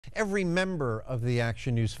Every member of the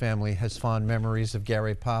Action News family has fond memories of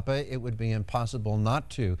Gary Papa. It would be impossible not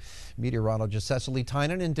to. Meteorologist Cecily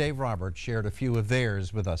Tynan and Dave Roberts shared a few of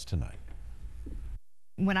theirs with us tonight.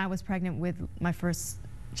 When I was pregnant with my first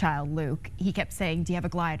child, Luke, he kept saying, "Do you have a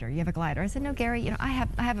glider? You have a glider?" I said, "No, Gary, I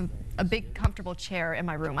have a big comfortable chair in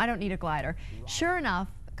my room. I don't need a glider." Sure enough,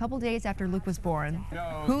 a couple days after Luke was born,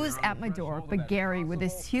 who's at my door but Gary with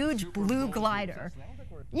this huge blue glider.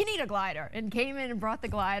 "You need a glider," and came in and brought the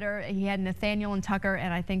glider. He had Nathaniel and Tucker,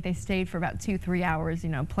 and I think they stayed for about 2-3 hours,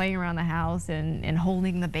 playing around the house and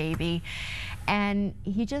holding the baby. And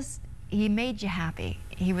he made you happy.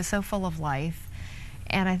 He was so full of life.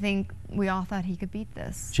 And I think we all thought he could beat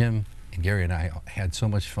this. Jim and Gary and I had so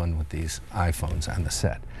much fun with these iPhones on the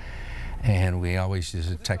set. And we always used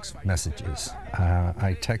to text messages.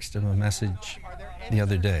 I texted him a message the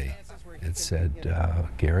other day. It said,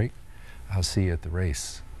 "Gary, I'll see you at the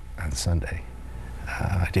race on Sunday."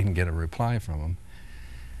 I didn't get a reply from him.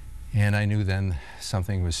 And I knew then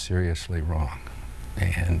something was seriously wrong.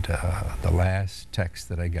 And the last text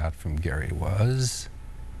that I got from Gary was,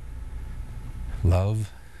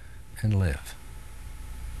 "Love and live."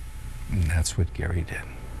 And that's what Gary did.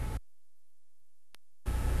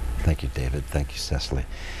 Thank you, David. Thank you, Cecily.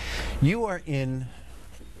 You are in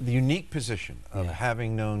the unique position of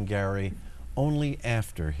having known Gary only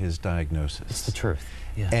after his diagnosis. It's the truth.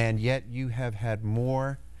 Yeah. And yet you have had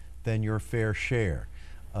more than your fair share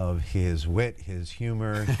of his wit, his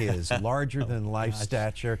humor, his larger-than-life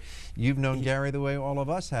stature. You've known Gary the way all of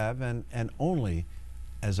us have, and only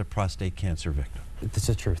as a prostate cancer victim. It's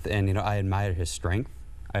the truth. And, I admired his strength.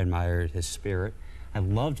 I admired his spirit. I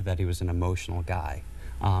loved that he was an emotional guy.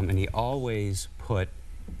 And he always put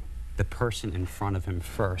the person in front of him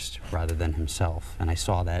first rather than himself. And I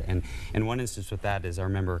saw that. And one instance with that is I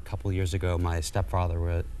remember a couple of years ago, my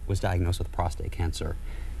stepfather was diagnosed with prostate cancer.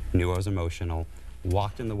 Knew I was emotional.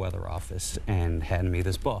 Walked in the weather office and handed me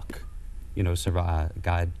this book,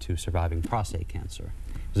 Guide to Surviving Prostate Cancer.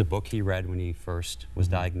 It was a book he read when he first was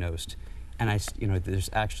diagnosed. And there's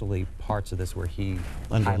actually parts of this where he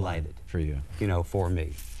highlighted for you, for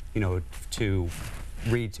me, to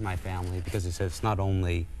read to my family, because he says it's not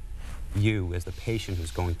only you as the patient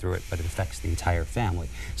who's going through it, but it affects the entire family.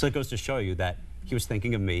 So it goes to show you that he was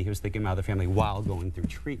thinking of me, he was thinking of the family while going through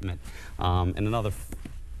treatment. And another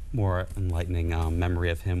more enlightening memory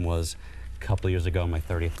of him was a couple of years ago, my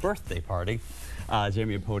 30th birthday party.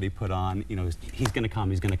 Jamie Apodi put on, he's going to come,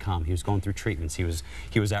 he's going to come. He was going through treatments. He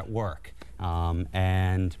was at work.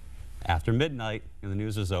 And after midnight, the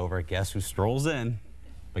news was over, guess who strolls in?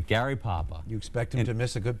 But Gary Papa. You expect him to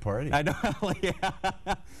miss a good party. I know,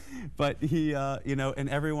 yeah. But he, and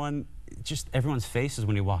everyone's faces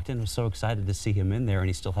when he walked in was so excited to see him in there, and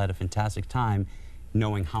he still had a fantastic time,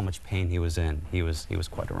 knowing how much pain he was in. He was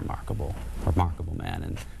quite a remarkable man,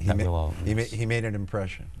 and he made an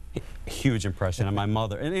impression. Huge impression on my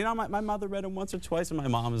mother. And my mother read him once or twice, and my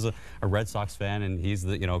mom is a Red Sox fan, and he's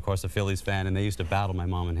of course a Phillies fan, and they used to battle, my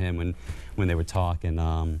mom and him, when they would talk.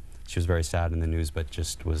 And she was very sad in the news, but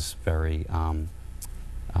just was very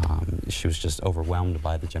she was just overwhelmed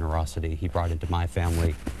by the generosity he brought into my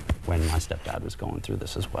family when my stepdad was going through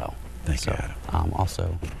this as well. Thank you, Adam.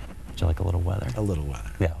 Also, would you like a little weather? A little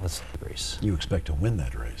weather. Yeah, let's race. You expect to win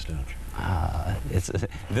that race, don't you?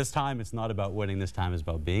 This time it's not about winning. This time it's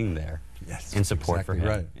about being there. Yes, in support for him,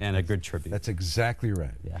 right. And a good tribute. That's exactly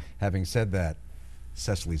right. Yeah. Having said that,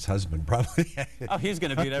 Cecily's husband probably. Oh, he's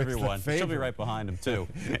going to beat everyone. She'll be right behind him too,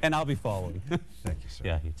 and I'll be following. Thank you, sir.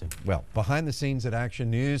 Yeah, you too. Well, behind the scenes at Action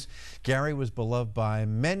News, Gary was beloved by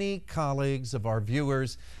many colleagues of our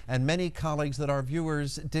viewers, and many colleagues that our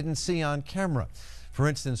viewers didn't see on camera. For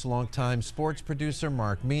instance, longtime sports producer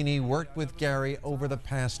Mark Meany worked with Gary over the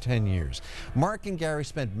past 10 years. Mark and Gary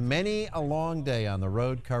spent many a long day on the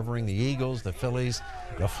road covering the Eagles, the Phillies,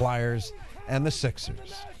 the Flyers, and the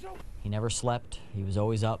Sixers. He never slept. He was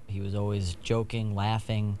always up. He was always joking,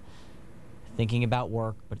 laughing, thinking about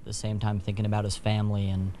work, but at the same time thinking about his family.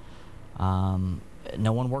 And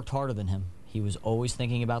no one worked harder than him. He was always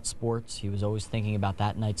thinking about sports. He was always thinking about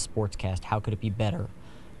that night's sportscast. How could it be better?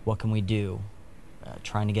 What can we do?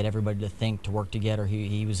 Trying to get everybody to think, to work together.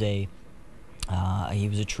 He was a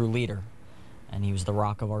true leader, and he was the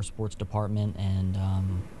rock of our sports department. And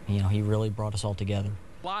he really brought us all together.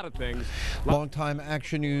 A lot of things. Longtime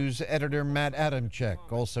Action News editor Matt Adamczyk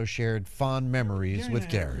also shared fond memories with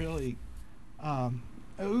Gary. Really,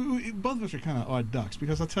 both of us are kind of odd ducks,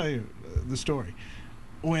 because I'll tell you the story.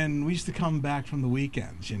 When we used to come back from the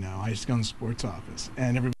weekends, I used to go in the sports office,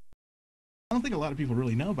 and everybody. I don't think a lot of people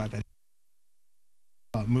really know about that.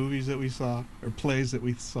 Movies that we saw or plays that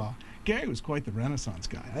we saw. Gary was quite the Renaissance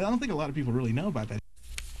guy. I don't think a lot of people really know about that.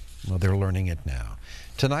 Well, they're learning it now.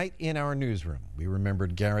 Tonight in our newsroom, we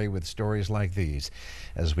remembered Gary with stories like these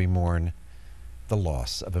as we mourn the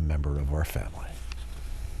loss of a member of our family.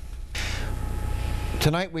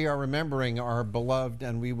 Tonight we are remembering our beloved,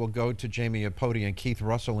 and we will go to Jamie Apodi and Keith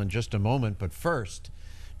Russell in just a moment, but first,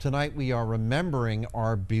 tonight we are remembering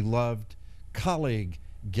our beloved colleague,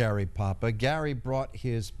 Gary Papa. Gary brought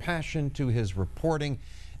his passion to his reporting,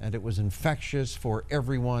 and it was infectious for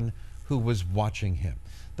everyone who was watching him.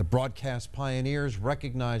 The broadcast pioneers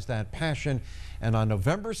recognized that passion, and on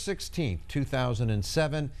November 16,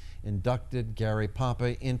 2007, inducted Gary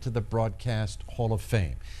Papa into the Broadcast Hall of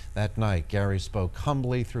Fame. That night, Gary spoke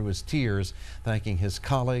humbly through his tears, thanking his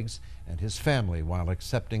colleagues and his family while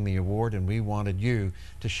accepting the award, and we wanted you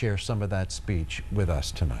to share some of that speech with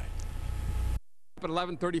us tonight. At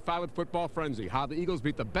 11:35 with Football Frenzy, how the Eagles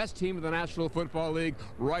beat the best team in the National Football League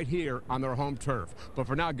right here on their home turf. But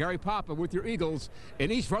for now, Gary Papa with your Eagles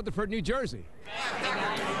in East Rutherford, New Jersey.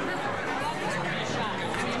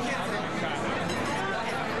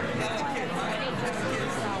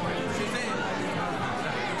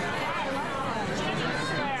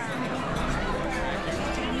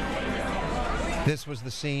 This was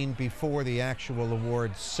the scene before the actual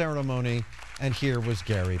award ceremony, and here was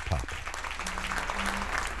Gary Papa.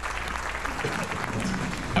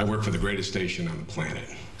 I work for the greatest station on the planet.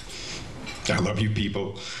 I love you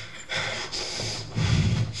people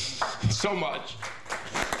so much.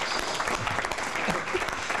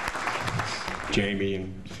 Jamie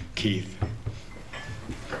and Keith.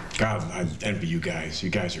 God, I envy you guys. You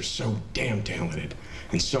guys are so damn talented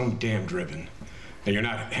and so damn driven. And you're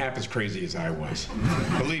not half as crazy as I was.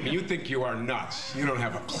 Believe me, you think you are nuts. You don't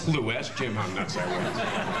have a clue. Ask Jim how nuts I was.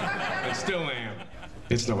 I still am.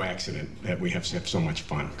 It's no accident that we have so much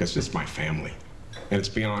fun, because it's my family. And it's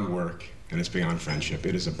beyond work, and it's beyond friendship.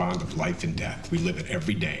 It is a bond of life and death. We live it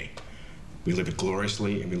every day. We live it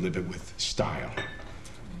gloriously, and we live it with style.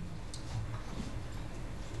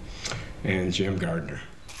 And Jim Gardner.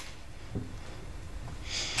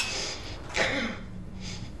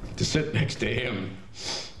 To sit next to him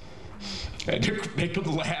and to make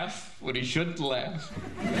him laugh when he shouldn't laugh.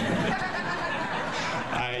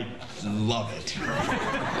 I love it.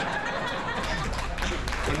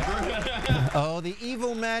 Oh, the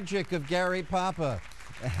evil magic of Gary Papa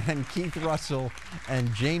and Keith Russell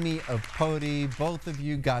and Jamie Apodi. Both of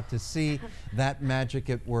you got to see that magic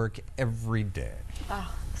at work every day.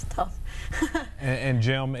 Oh, it's tough. and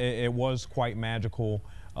Jim, it was quite magical.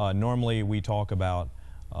 Normally we talk about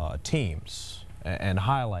teams and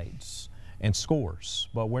highlights and scores,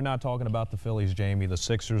 but we're not talking about the Phillies, Jamie, the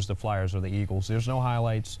Sixers, the Flyers, or the Eagles. There's no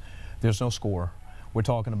highlights, there's no score. We're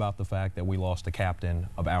talking about the fact that we lost the captain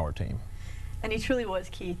of our team. And he truly was,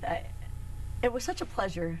 Keith. It was such a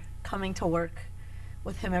pleasure coming to work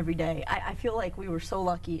with him every day. I feel like we were so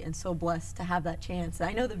lucky and so blessed to have that chance.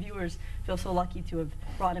 I know the viewers feel so lucky to have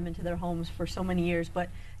brought him into their homes for so many years, but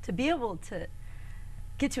to be able to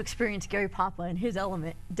get to experience Gary Papa in his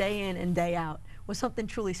element day in and day out was something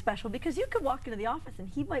truly special, because you could walk into the office and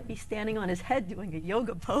he might be standing on his head doing a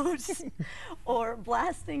yoga pose or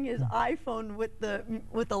blasting his iPhone with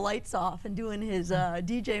the lights off and doing his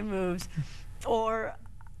DJ moves, or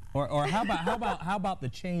how about the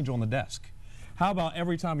change on the desk? How about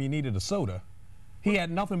every time you needed a soda, he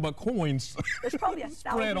had nothing but coins there's probably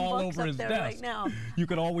spread all over his desk. Right now. You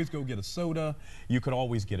could always go get a soda. You could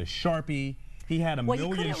always get a Sharpie. He had a million Sharpies.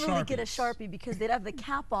 Well, you couldn't really get a Sharpie because they'd have the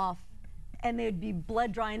cap off and they'd be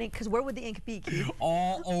blood dry in ink, because where would the ink be, Keith?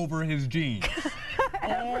 All over his jeans.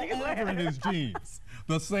 All over his jeans.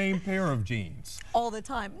 The same pair of jeans. All the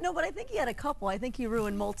time. No, but I think he had a couple. I think he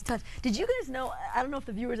ruined multiple times. Did you guys know, I don't know if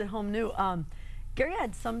the viewers at home knew, Gary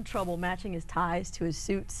had some trouble matching his ties to his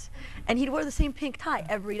suits, and he'd wear the same pink tie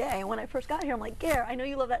every day. And when I first got here, I'm like, Gary, I know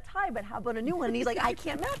you love that tie, but how about a new one? And he's like, I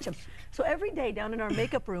can't match him. So every day down in our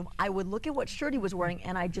makeup room, I would look at what shirt he was wearing,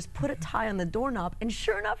 and I'd just put a tie on the doorknob, and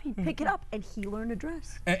sure enough, he'd pick it up, and he learned to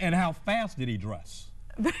dress. And how fast did he dress?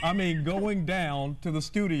 I mean, going down to the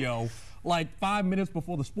studio like 5 minutes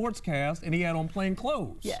before the sportscast, and he had on plain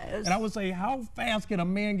clothes. Yes. And I would say, how fast can a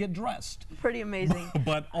man get dressed? Pretty amazing.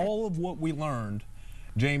 But all of what we learned,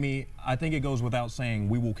 Jamie, I think it goes without saying,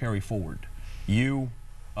 we will carry forward. You,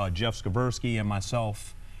 Jeff Skversky, and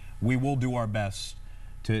myself, we will do our best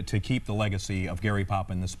to keep the legacy of Gary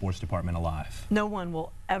Papa in the sports department alive. No one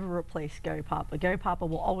will ever replace Gary Papa. Gary Papa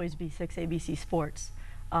will always be 6 ABC Sports,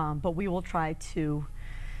 but we will try to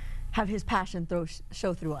have his passion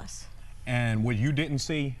show through us. And what you didn't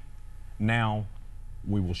see, now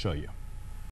we will show you.